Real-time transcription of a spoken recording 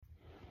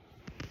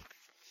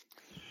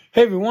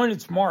Hey everyone,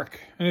 it's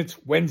Mark, and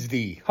it's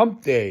Wednesday,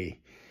 Hump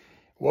Day.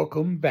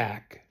 Welcome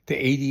back to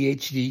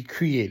ADHD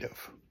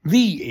Creative.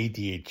 The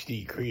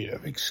ADHD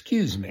Creative,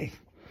 excuse me.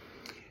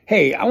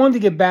 Hey, I wanted to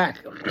get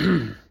back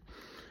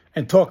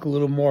and talk a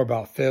little more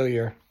about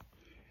failure,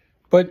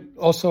 but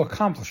also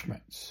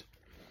accomplishments.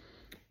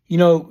 You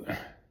know,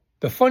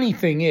 the funny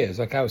thing is,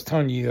 like I was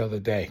telling you the other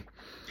day,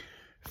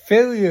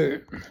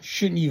 failure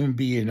shouldn't even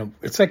be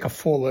it's like a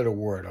 4-letter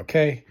word,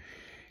 okay?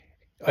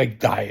 Like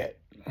diet.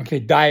 Okay,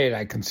 diet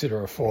I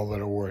consider a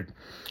 4-letter word.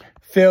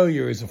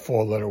 Failure is a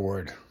 4-letter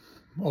word,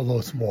 although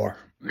it's more.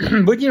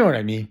 But you know what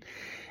I mean.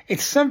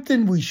 It's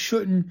something we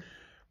shouldn't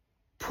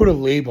put a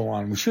label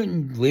on. We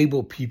shouldn't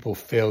label people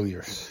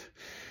failures.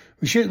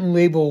 We shouldn't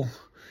label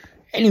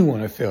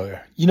anyone a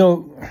failure. You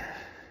know,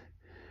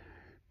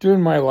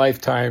 during my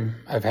lifetime,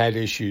 I've had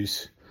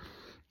issues.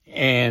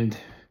 And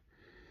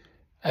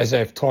as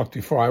I've talked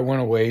before, I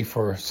went away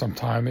for some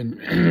time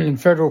in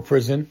federal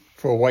prison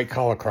for a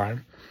white-collar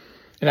crime.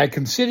 And I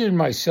considered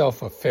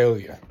myself a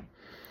failure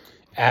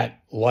at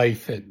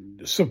life, at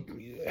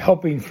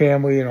helping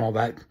family and all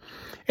that.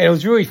 And it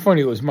was really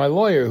funny. It was my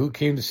lawyer who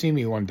came to see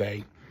me one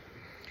day.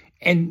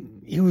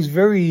 And he was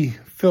very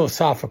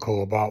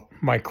philosophical about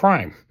my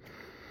crime,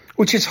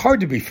 which is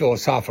hard to be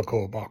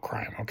philosophical about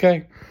crime,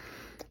 okay?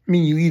 I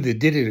mean, you either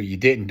did it or you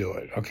didn't do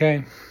it,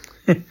 okay?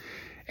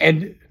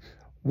 And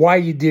why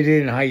you did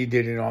it and how you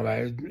did it and all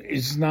that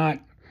is not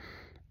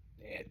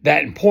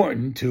that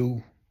important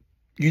to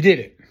you did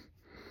it.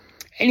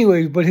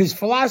 Anyway, but his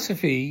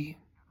philosophy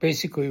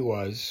basically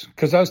was,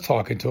 because I was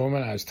talking to him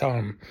and I was telling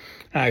him,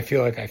 I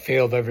feel like I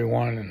failed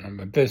everyone and I'm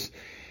at this.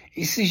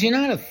 He says, you're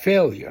not a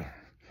failure.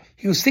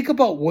 He goes, think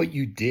about what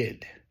you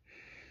did.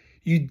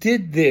 You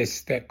did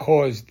this that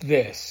caused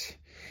this.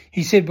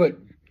 He said, but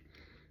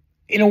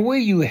in a way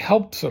you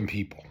helped some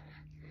people.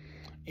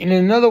 In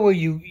another way,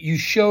 you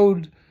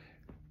showed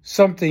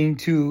something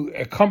to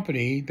a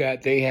company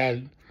that they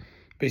had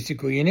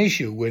basically an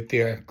issue with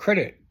their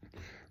credit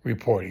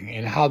reporting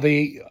and how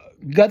they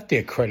got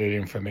their credit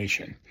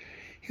information.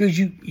 Because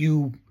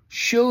you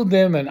showed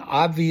them an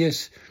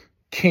obvious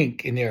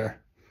kink in their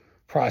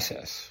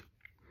process.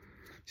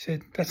 He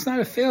said, that's not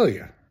a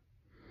failure.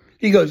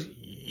 He goes,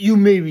 you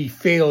maybe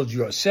failed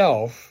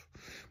yourself,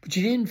 but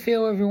you didn't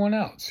fail everyone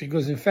else. He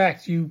goes, in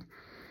fact, you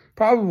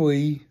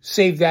probably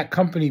saved that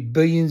company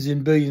billions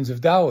and billions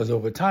of dollars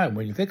over time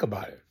when you think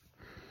about it.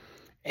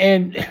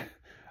 And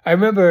I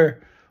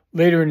remember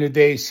later in the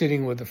day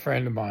sitting with a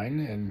friend of mine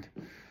and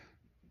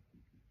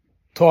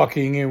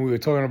talking, and we were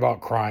talking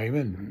about crime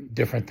and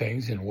different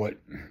things and what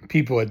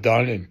people had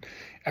done and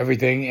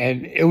everything.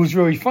 And it was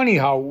really funny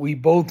how we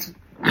both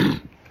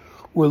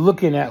were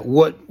looking at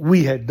what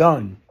we had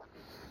done.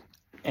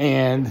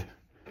 And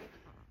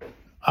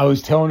I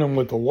was telling him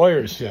what the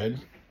lawyer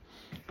said.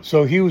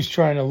 So he was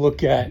trying to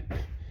look at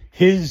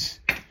his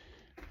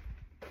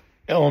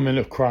element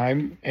of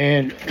crime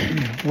and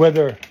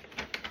whether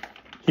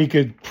he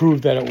could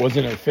prove that it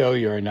wasn't a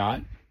failure or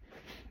not.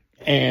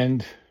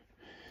 And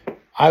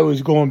I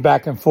was going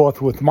back and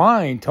forth with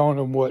mine, telling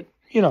him what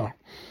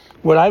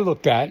I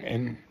looked at.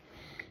 And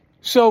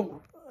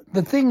so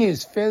the thing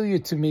is, failure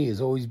to me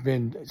has always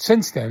been,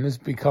 since then, has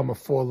become a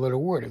 4-letter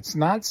word. It's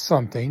not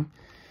something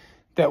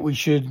that we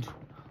should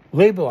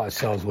label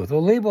ourselves with or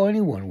label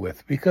anyone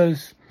with,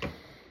 because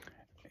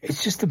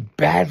it's just a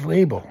bad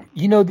label.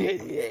 You know,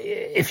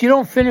 if you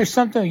don't finish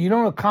something or you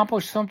don't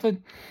accomplish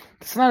something,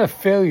 it's not a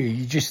failure.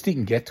 You just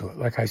didn't get to it,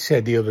 like I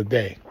said the other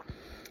day.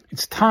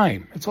 It's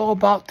time. It's all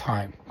about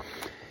time.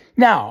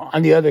 Now,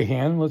 on the other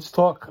hand, let's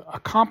talk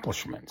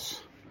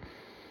accomplishments.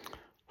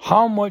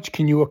 How much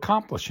can you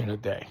accomplish in a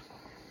day?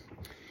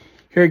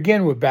 Here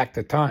again, we're back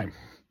to time.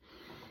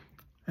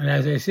 And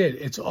as I said,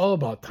 it's all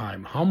about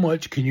time. How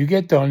much can you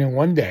get done in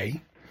one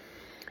day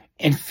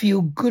and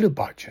feel good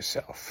about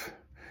yourself?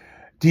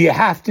 Do you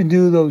have to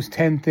do those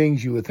 10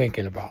 things you were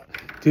thinking about?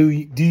 Do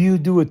you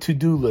do a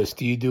to-do list?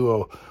 Do you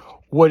do a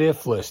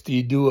what-if list? Do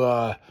you do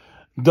a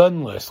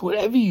done list?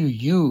 Whatever you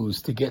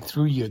use to get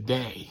through your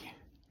day.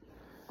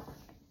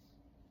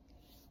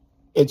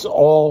 It's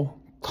all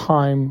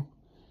time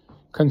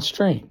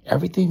constraint.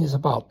 Everything is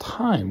about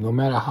time, no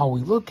matter how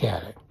we look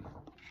at it.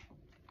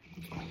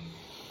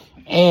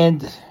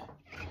 And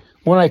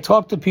when I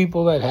talk to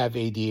people that have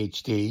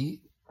ADHD,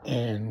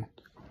 and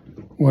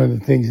one of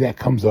the things that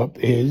comes up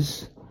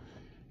is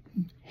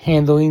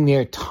handling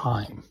their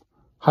time.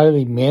 How do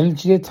they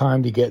manage their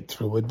time to get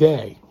through a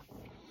day?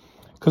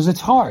 Because it's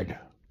hard.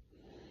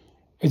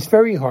 It's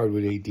very hard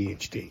with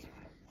ADHD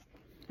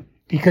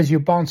because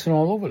you're bouncing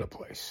all over the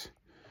place.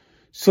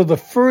 So the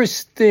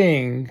first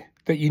thing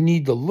that you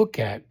need to look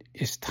at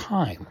is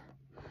time.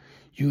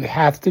 You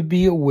have to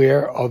be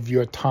aware of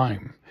your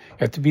time. You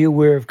have to be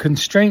aware of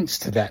constraints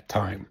to that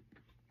time.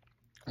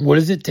 What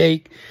does it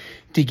take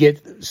to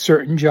get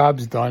certain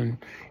jobs done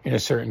in a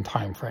certain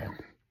time frame?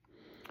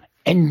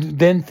 And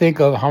then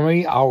think of how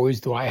many hours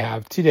do I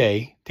have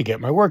today to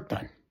get my work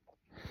done?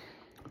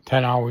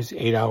 10 hours,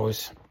 8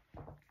 hours.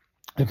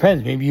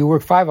 Depends. Maybe you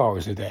work 5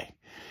 hours a day.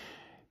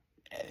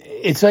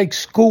 it's like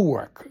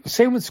schoolwork.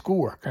 Same with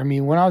schoolwork. I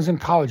mean, when I was in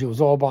college, it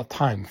was all about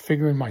time,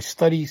 figuring my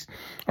studies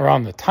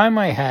around the time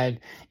I had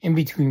in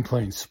between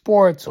playing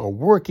sports or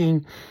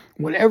working,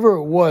 whatever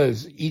it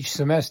was each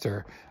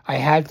semester, I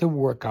had to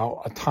work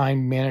out a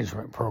time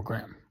management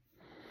program.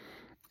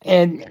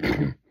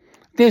 And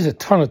there's a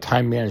ton of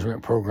time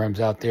management programs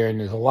out there, and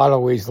there's a lot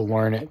of ways to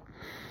learn it.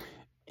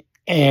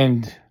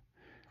 And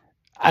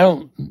I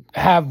don't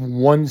have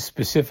one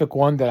specific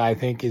one that I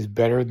think is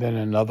better than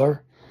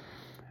another.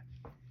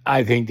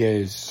 I think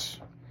it's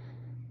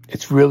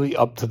really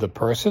up to the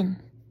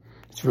person.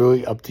 It's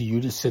really up to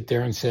you to sit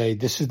there and say,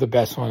 this is the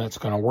best one that's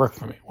going to work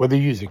for me. Whether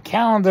you use a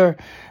calendar,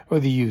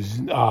 whether you use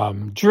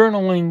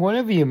journaling,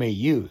 whatever you may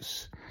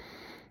use.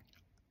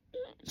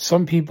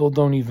 Some people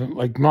don't even,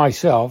 like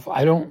myself,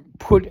 I don't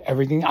put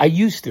everything. I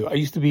used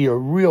to be a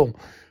real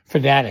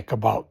fanatic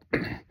about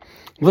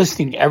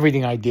listing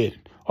everything I did,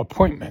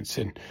 appointments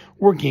and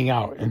working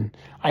out. And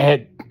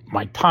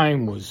my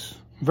time was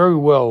very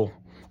well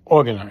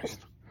organized.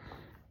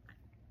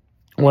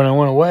 When I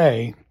went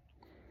away,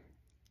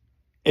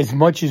 as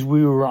much as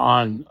we were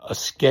on a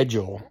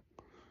schedule,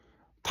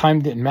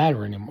 time didn't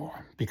matter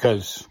anymore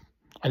because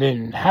I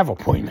didn't have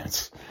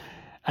appointments.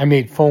 I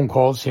made phone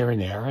calls here and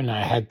there, and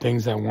I had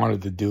things I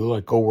wanted to do,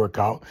 like go work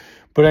out.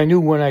 But I knew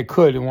when I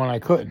could and when I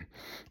couldn't.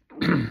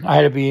 I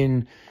had to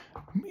be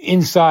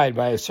inside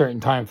by a certain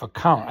time for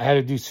count. I had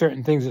to do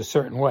certain things a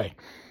certain way.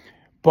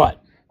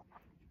 But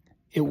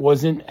it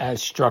wasn't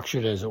as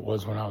structured as it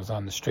was when I was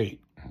on the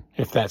street,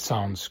 if that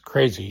sounds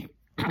crazy.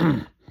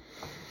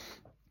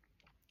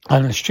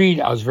 On the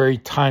street, I was very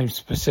time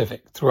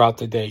specific throughout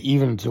the day,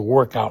 even to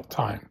workout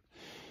time.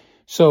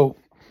 So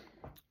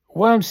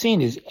what I'm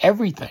seeing is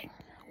everything,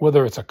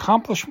 whether it's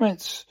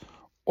accomplishments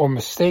or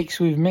mistakes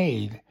we've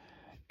made,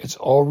 it's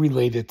all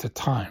related to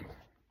time.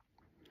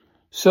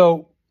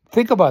 So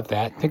think about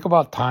that. Think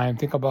about time.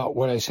 Think about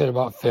what I said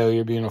about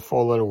failure being a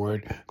 4-letter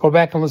word. Go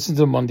back and listen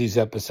to Monday's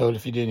episode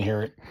if you didn't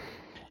hear it.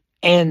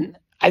 And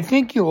I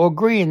think you'll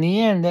agree in the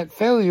end that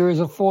failure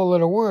is a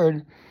 4-letter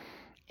word,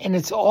 and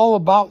it's all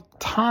about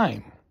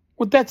time.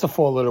 Well, that's a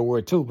 4-letter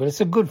word too, but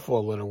it's a good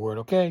 4-letter word,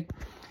 okay?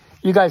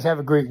 You guys have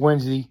a great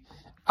Wednesday.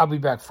 I'll be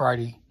back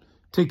Friday.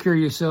 Take care of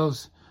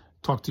yourselves.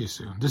 Talk to you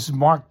soon. This is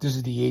Mark. This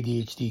is the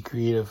ADHD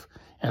Creative,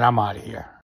 and I'm out of here.